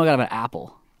used to smoke out of an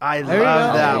apple. I love There you go.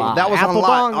 that. Lot. That was Apple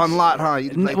on lot, huh?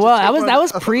 You, like, Well, just that was take that one-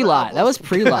 was pre-lot. That was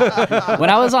pre-lot. When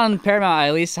I was on Paramount, I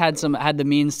at least had the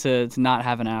means to not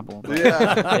have an apple. But,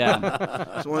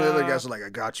 yeah. So one of the other guys was like, I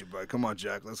got you, bud. Come on,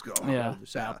 Jack. Let's go. Yeah.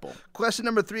 Apple. Question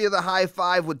number 3 of the high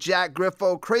five with Jack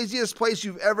Griffo. Craziest place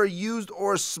you've ever used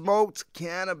or smoked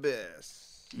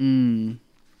cannabis?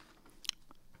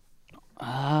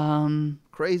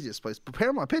 Craziest place.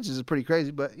 Paramount Pictures is pretty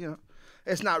crazy, but, you know,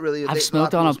 it's not really. I've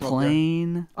smoked on a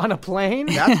plane. On a plane?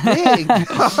 That's big.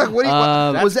 What do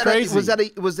you, was that crazy.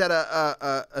 was that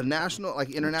a national, like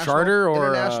international Charter or,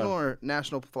 international or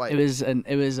national flight?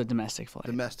 It was a domestic flight.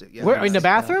 Domestic. Yeah. Where, in the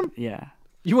bathroom? Yeah.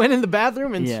 You went in the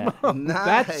bathroom and Yeah. smoked.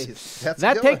 Nice. That's a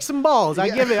That good takes one. some balls. I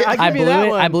Yeah. give it. I I give you blew that it.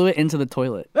 one. I blew it into the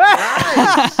toilet.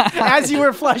 As you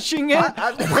were flushing it,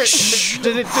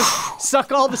 did it just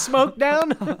suck all the smoke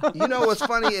down? You know what's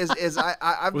funny is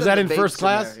I've Was done that in debates first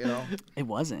class? there, you know? It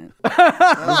wasn't. It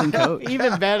was in coach.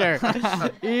 Even better.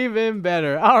 Even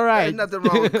better. All right. There's nothing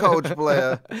wrong with Coach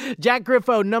Blair. Jack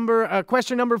Griffo,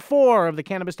 question number 4 of the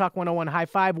Cannabis Talk 101 High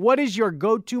Five. What is your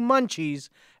go-to munchies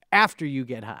after you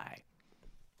get high?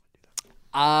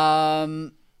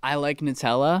 I like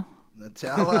Nutella.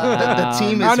 Nutella. The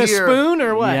team is On a here. spoon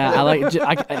or what? Yeah, I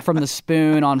like from the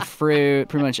spoon on fruit,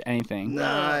 pretty much anything.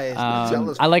 Nice.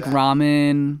 Nutella's I like bad.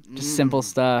 ramen, just simple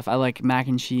stuff. I like mac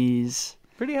and cheese.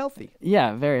 Pretty healthy.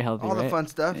 Yeah, very healthy. All the right? fun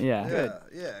stuff. Yeah. Good.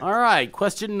 Yeah. All right,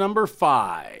 question number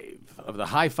 5 of the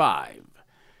high five.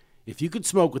 If you could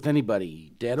smoke with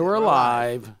anybody, dead or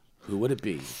alive, who would it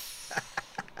be?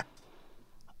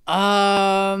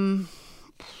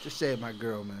 Just say my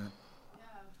girl, man.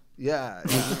 Yeah.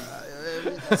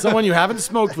 Someone you haven't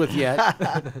smoked with yet.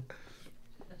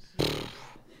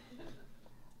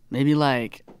 Maybe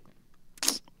like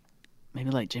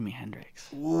Jimi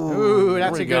Hendrix. Ooh,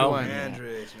 that's a good one.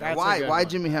 Hendrix. That's Why? a good Why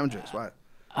one. Jimi Hendrix? Why?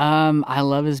 I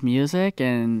love his music,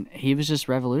 and he was just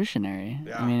revolutionary.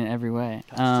 I mean, in every way.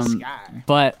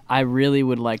 But I really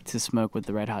would like to smoke with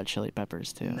the Red Hot Chili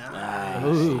Peppers too.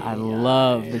 I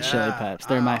love the Chili Peps.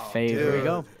 They're my favorite. There we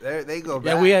go. There they go.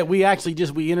 Back. Yeah, we actually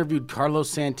we interviewed Carlos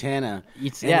Santana.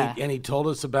 Yeah. And he told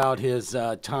us about his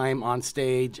time on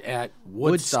stage at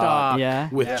Woodstock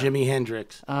with Jimi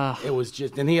Hendrix. It was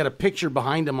just, and he had a picture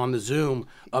behind him on the Zoom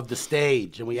of the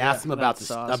stage, and we asked him about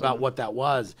about what that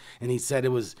was, and he said it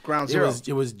was Ground Zero.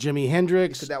 It was Jimi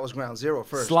Hendrix. He said that was Ground Zero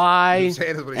first. Sly, He was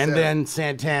and then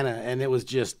Santana, and it was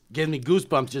just giving me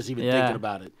goosebumps just even thinking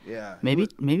about it. Yeah.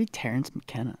 Maybe Terrence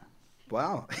McKenna.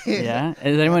 Wow. Yeah.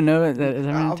 Does anyone know? Is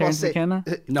anyone Terrence McKenna?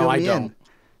 No, I don't.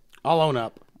 I'll own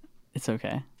up. It's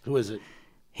okay. Who is it?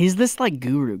 He's this like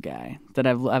guru guy that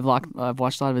I've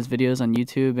watched a lot of his videos on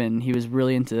YouTube, and he was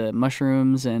really into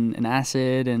mushrooms and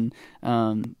acid, and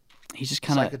he's just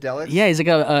kind of psychedelics. Yeah, he's like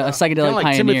a psychedelic like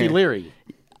pioneer. Timothy Leary.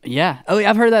 Yeah. Oh,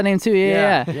 I've heard that name too.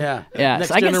 Yeah. Next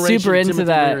So I get super generation into Timothy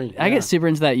that. Leary. I get super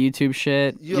into that YouTube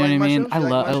shit. You know like what I mean? mushrooms? You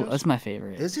like mushrooms? That's my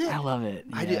favorite. Is it? I love it.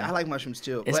 I do. I like mushrooms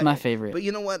too. It's my favorite. But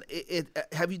you know what?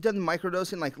 Have you done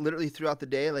microdosing like literally throughout the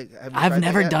day? Like have you I've tried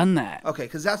never that yet? done that. Okay,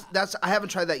 because that's I haven't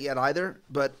tried that yet either.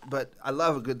 But I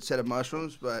love a good set of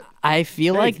mushrooms. But I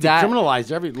feel like it's that.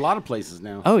 decriminalized a lot of places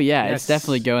now. Oh yeah, it's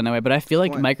definitely going that way. But I feel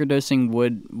like microdosing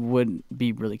would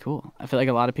be really cool. I feel like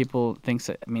a lot of people think.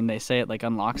 I mean, they say it like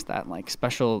unlocks that like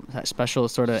special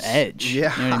sort of edge.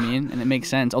 Yeah. You know what I mean? And it makes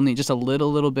sense. Only just a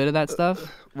little bit of that stuff.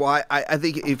 Well, I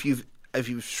think if you've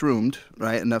shroomed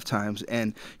right enough times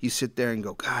and you sit there and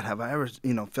go, God, have I ever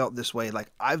felt this way? Like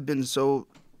I've been so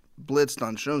blitzed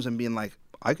on shrooms and being like,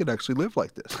 I could actually live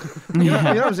like this. You know what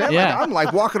I'm saying? Yeah. Like, I'm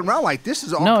like walking around like this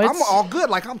is all. No, I'm all good.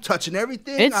 Like I'm touching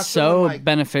everything. It's I'm so feeling like,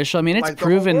 beneficial. I mean, it's like the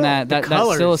whole proven world. that The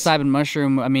colors. psilocybin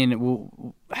mushroom. I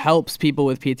mean, helps people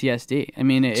with PTSD. I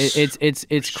mean,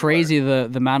 it's crazy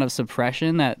the amount of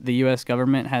suppression that the U.S.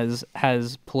 government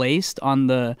has placed on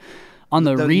the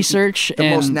research the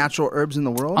and most natural herbs in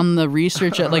the world. on the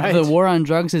research. Like the war on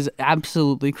drugs is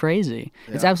absolutely crazy.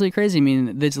 It's absolutely crazy. I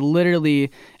mean, it's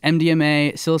literally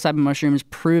MDMA, psilocybin mushrooms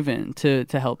proven to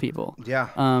help people. Yeah.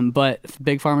 But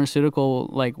big pharmaceutical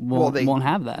won't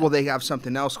have that. Well, they have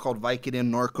something else called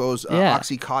Vicodin, Norcos,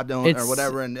 oxycodone, or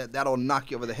whatever, and that'll knock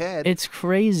you over the head. It's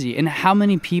crazy. And how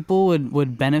many people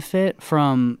would benefit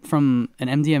from an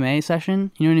MDMA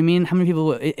session? You know what I mean? How many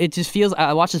people? It just feels.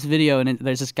 I watched this video, and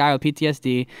there's this guy with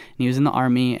PTSD, and he was in the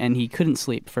army, and he couldn't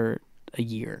sleep for a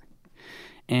year.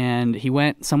 And he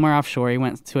went somewhere offshore. He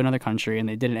went to another country, and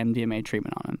they did an MDMA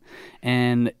treatment on him.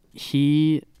 And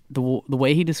the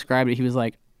way he described it, he was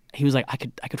like, I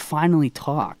could finally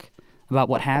talk about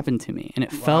what happened to me, and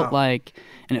it felt like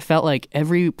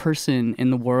every person in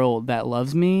the world that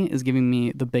loves me is giving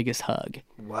me the biggest hug.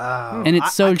 Wow. And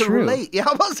it's so I can true. Relate. Yeah,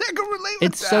 I was saying I can relate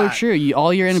with It's so true.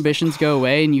 All your inhibitions go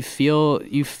away, and you feel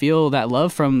that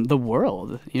love from the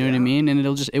world. You know what I mean? And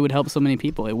it would help so many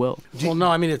people. It will. Well, no,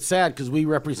 I mean, it's sad because we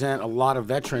represent a lot of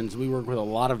veterans. We work with a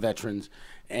lot of veterans.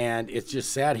 And it's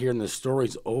just sad hearing the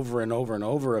stories over and over and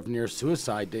over of near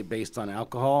suicide based on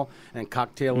alcohol and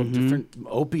cocktail of different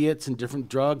opiates and different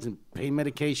drugs and pain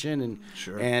medication.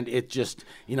 And it just,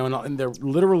 and they're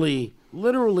literally,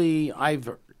 I've,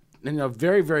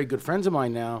 very, very good friends of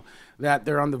mine now that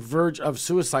they're on the verge of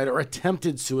suicide or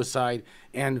attempted suicide,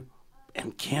 and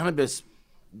cannabis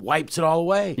wipes it all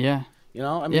away. Yeah.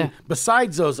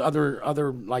 Besides those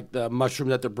other like the mushroom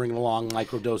that they're bringing along,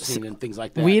 microdosing and things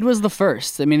like that. Weed was the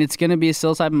first. I mean, it's going to be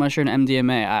psilocybin mushroom and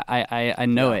MDMA. I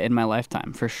know it in my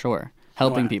lifetime for sure.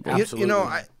 Helping people. Absolutely.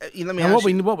 Let me and ask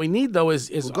what we need though is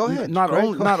go ahead. not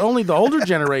only the older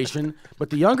generation but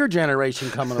the younger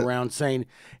generation coming around saying,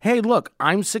 "Hey, look,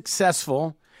 I'm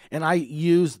successful and I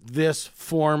use this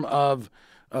form of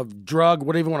drug,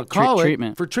 whatever you want to call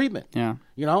it, for treatment." Yeah.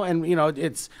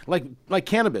 It's like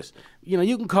cannabis.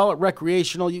 You can call it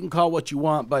recreational, you can call it what you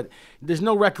want, but there's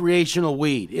no recreational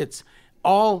weed. It's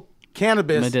all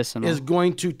cannabis medicinal. Is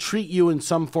going to treat you in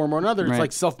some form or another. It's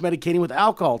like self-medicating with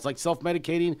alcohol. It's like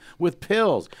self-medicating with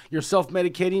pills. You're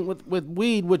self-medicating with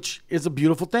weed, which is a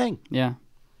beautiful thing. Yeah.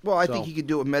 Well, I think you could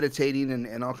do it with meditating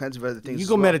and all kinds of other things. You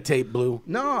go meditate, Blue.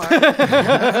 No.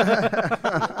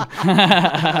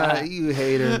 You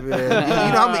hater,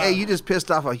 man. You just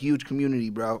pissed off a huge community,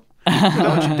 bro.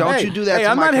 Don't you do that to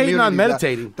I'm my not hating community, on bro.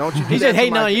 meditating. Don't you do He that said to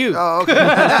hating my- on you. Oh, okay.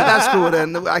 That's cool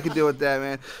then. I could deal with that,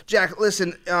 man. Jack,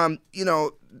 listen,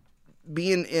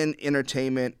 being in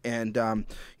entertainment and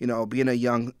being a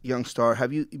young star,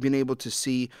 have you been able to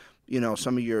see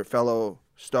some of your fellow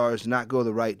stars not go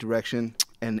the right direction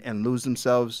and lose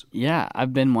themselves? Yeah,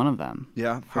 I've been one of them.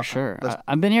 Yeah, for sure.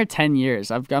 I've been here 10 years.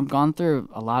 I've gone through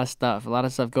a lot of stuff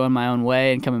going my own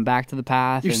way and coming back to the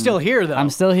path. You're still here, though.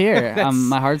 I'm still here.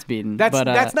 My heart's beating.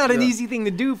 That's not an easy thing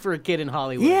to do for a kid in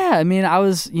Hollywood. Yeah, I mean, I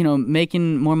was,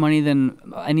 making more money than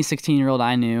any 16-year-old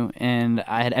I knew, and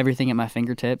I had everything at my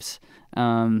fingertips.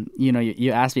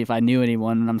 You asked me if I knew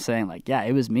anyone, and I'm saying, like, yeah,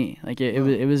 it was me. Like,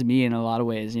 it was me in a lot of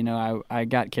ways. I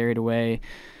got carried away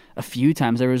a few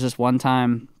times. There was just one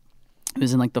time, it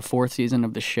was in like the 4th season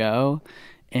of the show,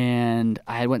 and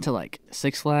I had went to like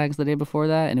Six Flags the day before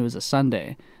that, and it was a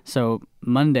Sunday. So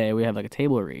Monday we have like a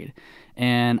table read,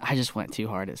 and I just went too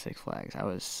hard at Six Flags. I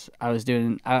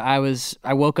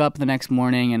woke up the next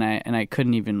morning and I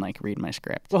couldn't even like read my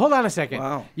script. Well, hold on a second.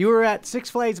 Wow. You were at Six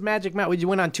Flags Magic Mountain. You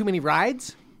went on too many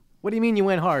rides? What do you mean you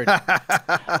went hard?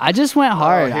 I just went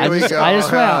hard. So I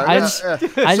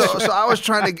was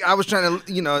trying to,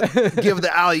 give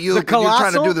the alley-oop. You're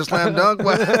trying to do the slam dunk.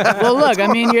 Well, look, I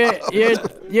mean,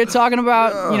 you're talking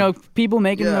about, people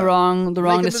making the wrong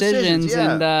decisions.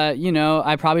 Yeah. And,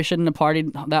 I probably shouldn't have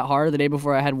partied that hard the day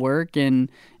before I had work.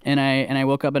 And I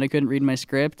woke up and I couldn't read my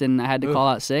script, and I had to call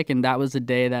out sick. And that was the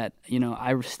day that,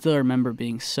 I still remember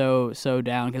being so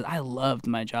down, because I loved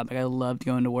my job. Like, I loved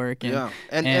going to work.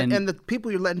 And the people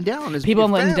you're letting down is people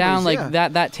I'm letting families, down.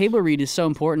 Like that table read is so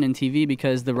important in TV,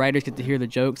 because the writers get to hear the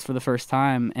jokes for the first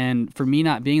time. And for me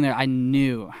not being there, I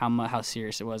knew how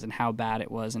serious it was and how bad it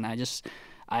was. And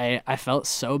I felt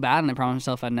so bad, and I promised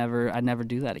myself I'd never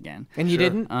do that again. And you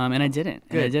didn't? And I didn't.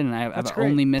 Good. And I didn't. I've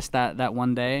only missed that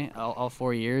one day all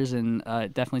 4 years, and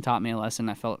it definitely taught me a lesson.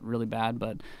 I felt really bad,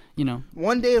 but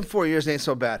 1 day in 4 years ain't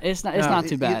so bad. It's not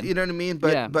too bad. You know what I mean?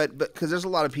 But because there's a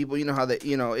lot of people, how that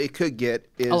it could get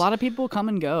is a lot of people come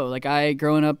and go. Like,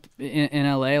 growing up in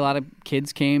LA, a lot of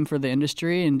kids came for the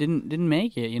industry and didn't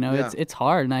make it. It's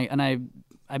hard, and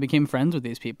I became friends with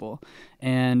these people,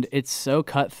 and it's so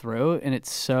cutthroat, and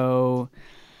it's so.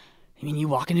 I mean, you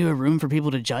walk into a room for people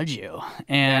to judge you,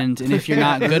 and if you're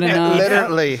not good enough,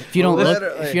 literally, if you don't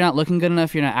if you're not looking good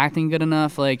enough, you're not acting good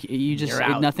enough, like you just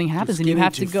nothing happens, and you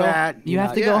have to go. You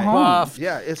have to go home. Buff.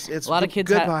 Yeah, it's a lot of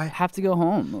kids have to go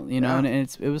home, and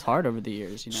it was hard over the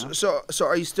years, So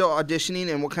are you still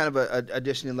auditioning, and what kind of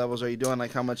auditioning levels are you doing?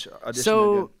 Like, how much auditioning?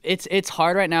 So it's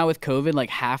hard right now with COVID.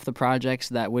 Like, half the projects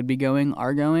that would be going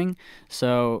are going.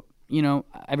 So.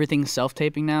 Everything's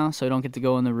self-taping now, so I don't get to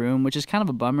go in the room, which is kind of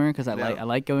a bummer, because I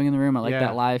like going in the room. I like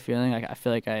that live feeling. I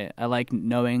feel like I like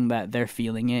knowing that they're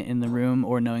feeling it in the room,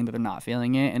 or knowing that they're not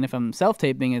feeling it. And if I'm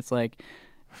self-taping, it's like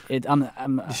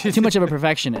I'm too much of a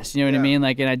perfectionist. You know what I mean?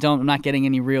 Like, and I'm not getting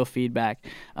any real feedback.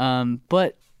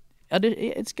 But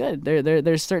it's good.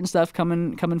 There's certain stuff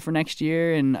coming for next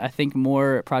year, and I think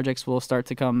more projects will start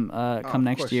to come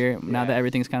next year. Now that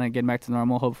everything's kind of getting back to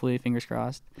normal, hopefully, fingers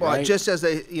crossed. Well, just as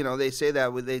they say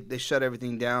that they shut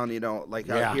everything down.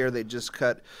 Out here they just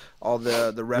cut all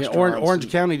the restaurants.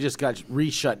 Orange County just got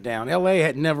re-shut down. LA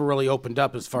had never really opened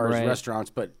up as far as restaurants,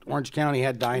 but Orange County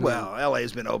had dining. Well,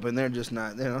 LA's been open. They're just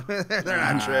not. They're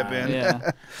not tripping.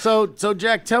 Yeah. So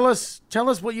Jack, tell us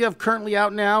what you have currently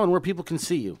out now and where people can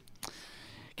see you.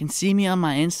 Can see me on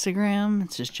my Instagram.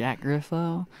 It's just Jack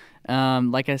Griffo.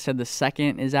 Like I said, the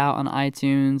second is out on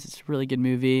iTunes. It's a really good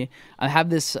movie. I have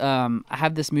this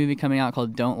movie coming out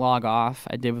called Don't Log Off.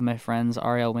 I did with my friends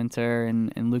Ariel Winter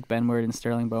and Luke Benward and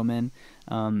Sterling Bowman.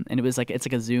 And it's like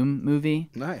a Zoom movie.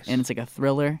 Nice. And it's like a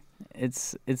thriller.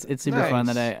 It's super fun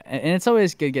and it's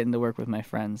always good getting to work with my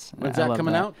friends. When's that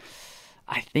coming out?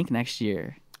 I think next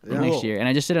year. Next year. And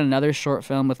I just did another short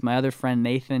film with my other friend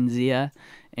Nathan Zia,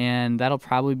 and that'll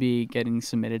probably be getting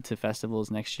submitted to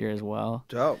festivals next year as well.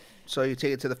 Dope. So you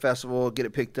take it to the festival, get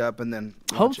it picked up, and then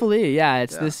hopefully,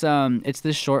 it's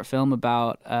this short film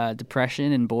about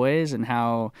depression in boys, and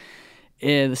how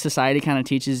the society kind of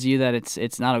teaches you that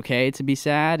it's not okay to be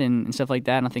sad and stuff like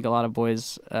that. And I think a lot of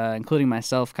boys, including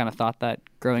myself, kind of thought that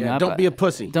growing up. Don't be a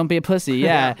pussy. Don't be a pussy.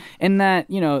 Yeah. And that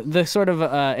the sort of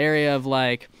area of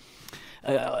like.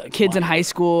 Kids in high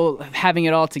school having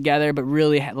it all together, but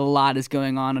really a lot is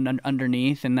going on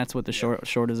underneath, and that's what the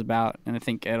short is about. And I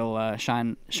think it'll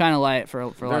shine a light for a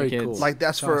lot of kids. Cool. Like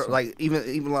that's for awesome. Like even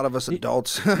a lot of us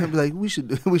adults. Like we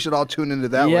should all tune into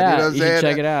that one. Yeah, you know what I'm saying? Should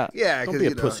check it out. Yeah, don't be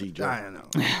a pussy, Joe. I know.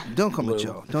 Don't call me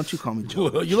Joe. Don't you call me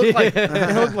Joe. You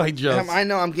look like Joe. I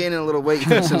know I'm gaining a little weight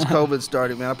since COVID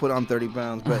started, man. I put on 30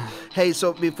 pounds. But hey,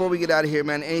 so before we get out of here,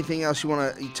 man, anything else you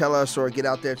want to tell us or get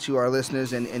out there to our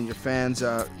listeners and your fans?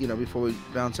 fans, before we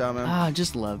bounce out, man?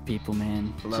 Just love people,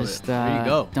 man. Love just, it. There you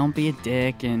go. Don't be a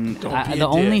dick. And The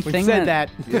only thing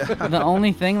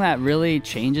that really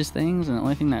changes things and the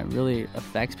only thing that really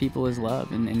affects people is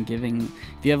love and giving.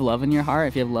 If you have love in your heart,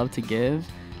 if you have love to give,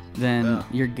 then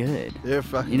you're good. You're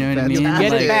fucking You know what I mean?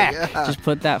 fantastic. Get it back. Yeah. Just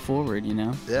put that forward, you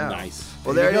know? Yeah. Nice.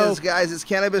 Well, there it is, guys. It's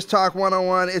Cannabis Talk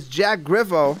 101. It's Jack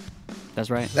Griffo. That's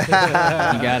right. You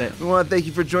got it. We want to thank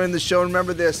you for joining the show.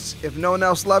 Remember this, if no one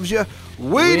else loves you,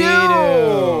 we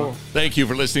do. Thank you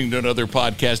for listening to another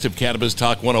podcast of Cannabis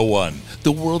Talk 101,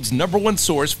 the world's #1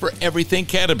 source for everything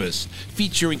cannabis,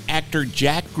 featuring actor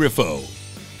Jack Griffo.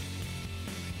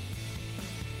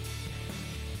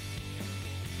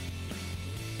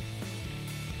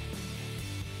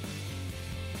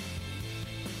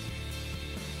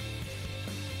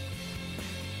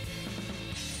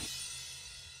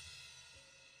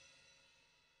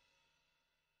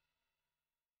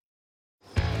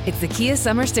 It's the Kia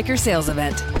Summer Sticker Sales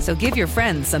Event, so give your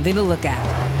friends something to look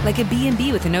at, like a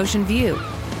B&B with an ocean view,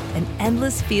 an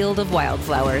endless field of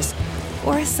wildflowers,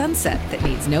 or a sunset that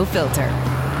needs no filter.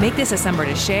 Make this a summer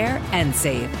to share and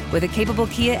save with a capable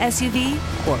Kia SUV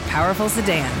or powerful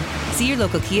sedan. See your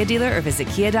local Kia dealer or visit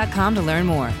kia.com to learn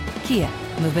more. Kia,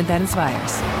 movement that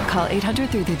inspires. Call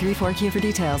 800-3334-KIA for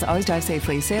details. Always drive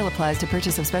safely. Sale applies to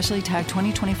purchase of specially tagged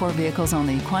 2024 vehicles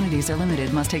only. Quantities are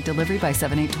limited. Must take delivery by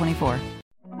 7/8/24.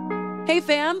 Hey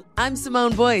fam, I'm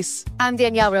Simone Boyce. I'm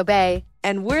Danielle Robay.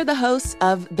 And we're the hosts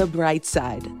of The Bright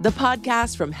Side, the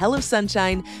podcast from Hello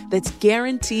Sunshine that's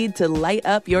guaranteed to light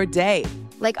up your day.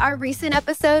 Like our recent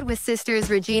episode with sisters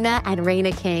Regina and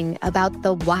Raina King about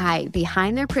the why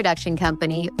behind their production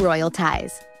company, Royal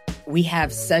Ties. We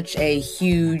have such a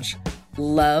huge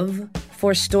love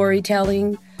for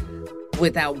storytelling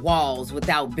without walls,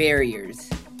 without barriers.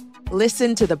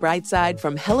 Listen to The Bright Side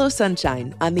from Hello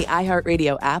Sunshine on the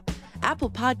iHeartRadio app,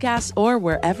 Apple Podcasts, or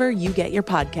wherever you get your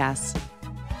podcasts.